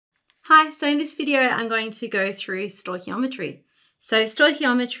Hi, so in this video, I'm going to go through stoichiometry. So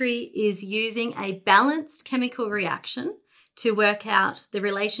stoichiometry is using a balanced chemical reaction to work out the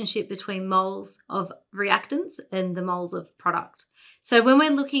relationship between moles of reactants and the moles of product. So when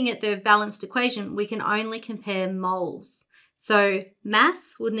we're looking at the balanced equation, we can only compare moles. So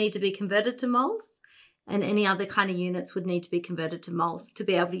mass would need to be converted to moles, and any other kind of units would need to be converted to moles to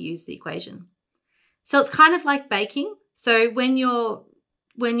be able to use the equation. So it's kind of like baking. So when you're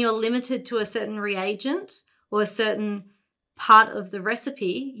limited to a certain reagent or a certain part of the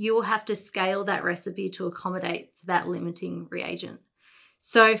recipe, you will have to scale that recipe to accommodate that limiting reagent.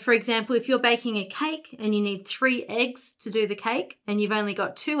 So for example, if you're baking a cake and you need 3 eggs to do the cake and you've only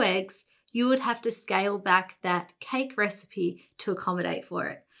got 2 eggs, you would have to scale back that cake recipe to accommodate for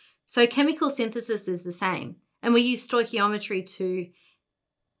it. So chemical synthesis is the same. And we use stoichiometry to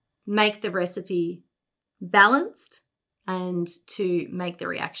make the recipe balanced and to make the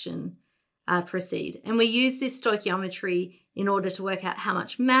reaction proceed. And we use this stoichiometry in order to work out how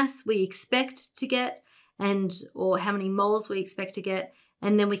much mass we expect to get or how many moles we expect to get.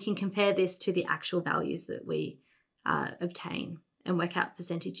 And then we can compare this to the actual values that we obtain and work out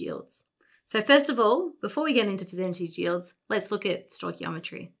percentage yields. So first of all, before we get into percentage yields, let's look at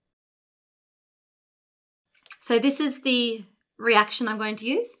stoichiometry. So this is the reaction I'm going to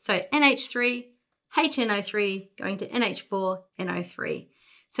use. So NH3, HNO3 going to NH4, NO3.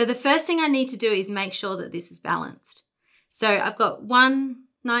 So the first thing I need to do is make sure that this is balanced. So I've got 1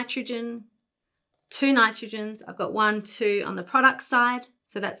 nitrogen, 2 nitrogens, I've got 1, 2 on the product side,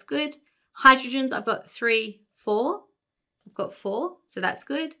 so that's good. Hydrogens, I've got 3, 4. I've got 4, so that's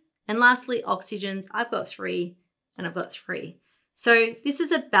good. And lastly, oxygens, I've got 3 and I've got 3. So this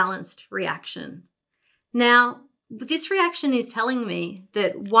is a balanced reaction. Now, this reaction is telling me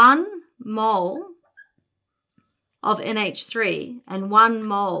that 1 mole of NH3 and 1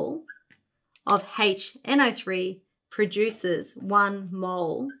 mole of HNO3 produces 1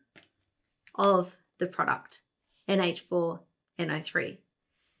 mole of the product, NH4NO3.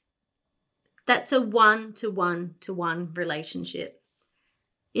 That's a 1-to-1-to-1 relationship.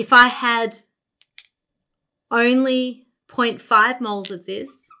 If I had only 0.5 moles of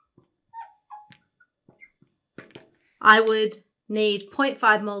this, I would need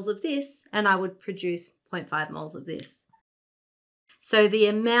 0.5 moles of this and I would produce 0.5 moles of this. So the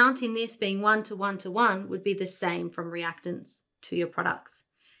amount in this being 1-to-1-to-1 would be the same from reactants to your products.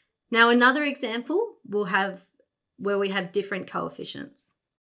 Now another example we'll have where we have different coefficients.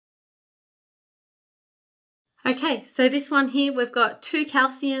 Okay, so this one here, we've got 2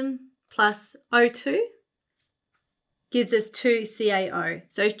 calcium plus O2 gives us 2 CaO.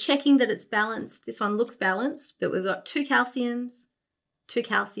 So checking that it's balanced, this one looks balanced, but we've got 2 calciums, 2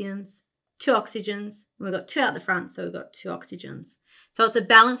 calciums, 2 oxygens, and we've got 2 out the front, so we've got 2 oxygens. So it's a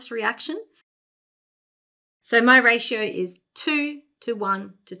balanced reaction. So my ratio is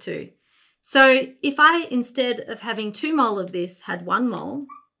 2-to-1-to-2. So if I, instead of having 2 mole of this, had 1 mole,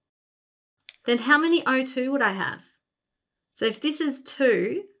 then how many O2 would I have? So if this is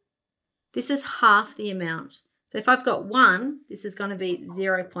 2, this is half the amount. So if I've got 1, this is going to be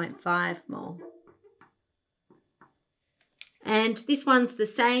 0.5 mole. And this one's the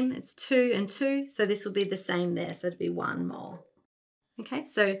same, it's 2 and 2, so this will be the same there, so it'd be 1 mole. Okay,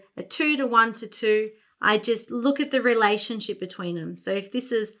 so a 2-to-1-to-2, I just look at the relationship between them. So if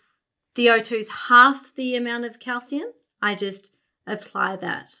this is, the O2 is half the amount of calcium, I just apply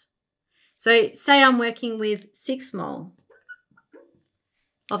that. So say I'm working with 6 mole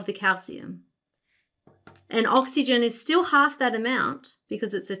of the calcium. And oxygen is still half that amount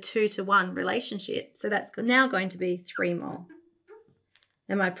because it's a 2-to-1 relationship. So that's now going to be 3 mole.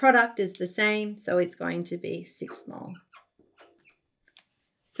 And my product is the same, so it's going to be 6 mole.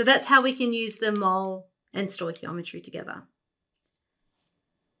 So that's how we can use the mole and stoichiometry together.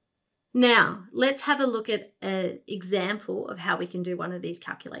 Now, let's have a look at an example of how we can do one of these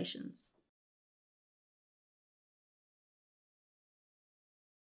calculations.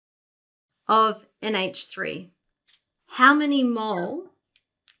 Of NH3, how many mole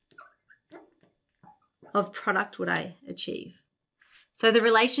of product would I achieve? So the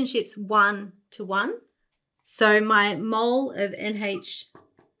relationship's 1-to-1. So my mole of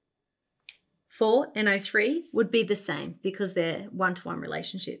NH4NO3 would be the same because they're 1-to-1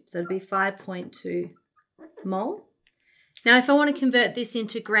 relationships. So it'd be 5.2 mole. Now if I want to convert this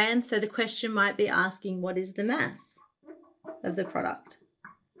into grams, so the question might be asking what is the mass of the product?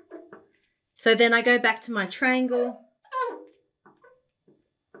 So then I go back to my triangle.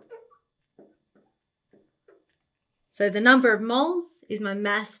 So the number of moles is my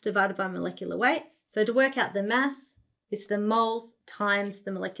mass divided by molecular weight. So to work out the mass, It's the moles times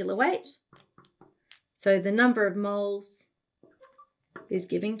the molecular weight. So the number of moles is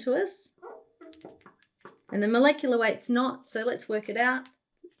giving to us. And the molecular weight's not, so let's work it out.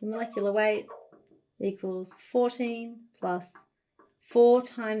 The molecular weight equals 14 plus 4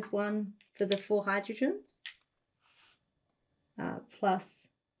 times 1 for the 4 hydrogens, plus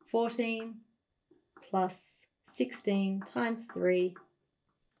 14 plus 16 times 3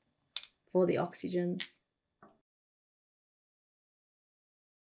 for the oxygens.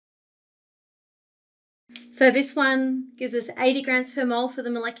 So this one gives us 80 grams per mole for the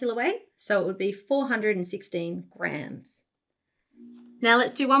molecular weight, so it would be 416 grams. Now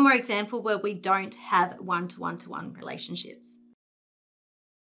let's do one more example where we don't have one-to-one-to-one relationships.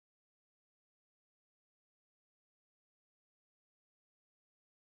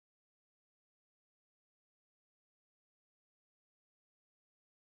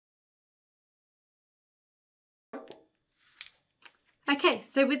 Okay,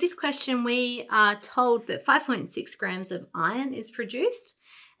 so with this question, we are told that 5.6 grams of iron is produced,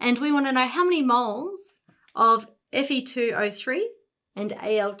 and we want to know how many moles of Fe2O3 and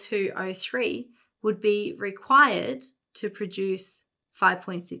Al2O3 would be required to produce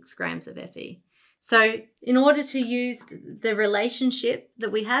 5.6 grams of Fe. So in order to use the relationship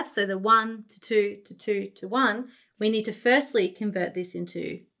that we have, so the 1 to 2 to 2 to 1, we need to firstly convert this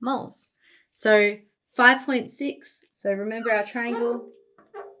into moles. So 5.6, so remember our triangle.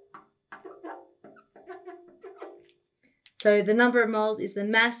 So the number of moles is the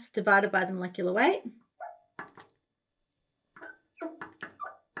mass divided by the molecular weight.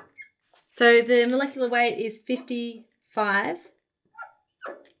 So the molecular weight is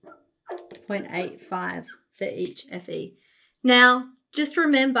 55.85 for each Fe. Now, just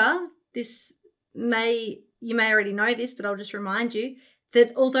remember, you may already know this, but I'll just remind you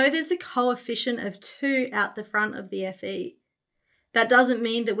that although there's a coefficient of 2 out the front of the Fe, that doesn't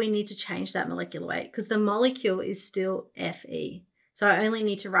mean that we need to change that molecular weight because the molecule is still Fe. So I only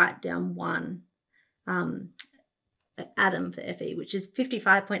need to write down one atom for Fe, which is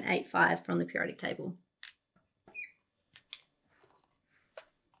 55.85 from the periodic table.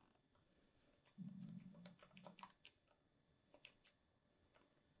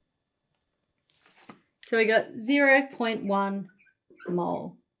 So we got 0.1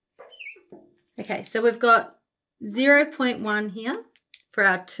 mole. Okay, so we've got 0.1 here for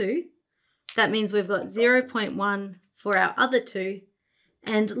our 2. That means we've got 0.1 for our other 2.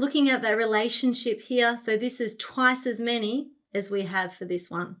 And looking at that relationship here, so this is twice as many as we have for this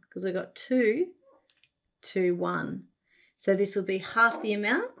one because we've got 2 to 1. So this will be half the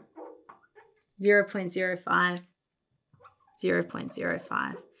amount, 0.05,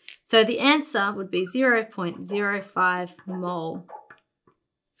 0.05. So the answer would be 0.05 mole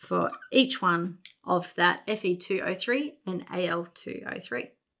for each one of that Fe2O3 and Al2O3.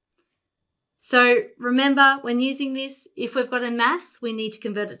 So remember, when using this, if we've got a mass, we need to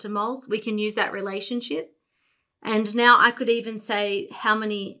convert it to moles. We can use that relationship. And now I could even say how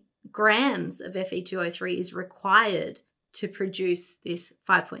many grams of Fe2O3 is required to produce this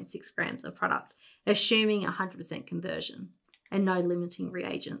 5.6 grams of product, assuming 100% conversion and no limiting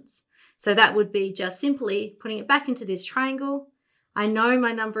reagents. So that would be just simply putting it back into this triangle. I know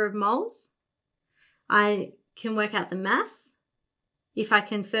my number of moles. I can work out the mass if I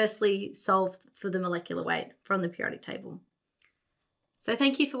can firstly solve for the molecular weight from the periodic table. So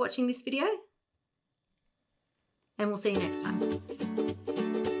thank you for watching this video, and we'll see you next time.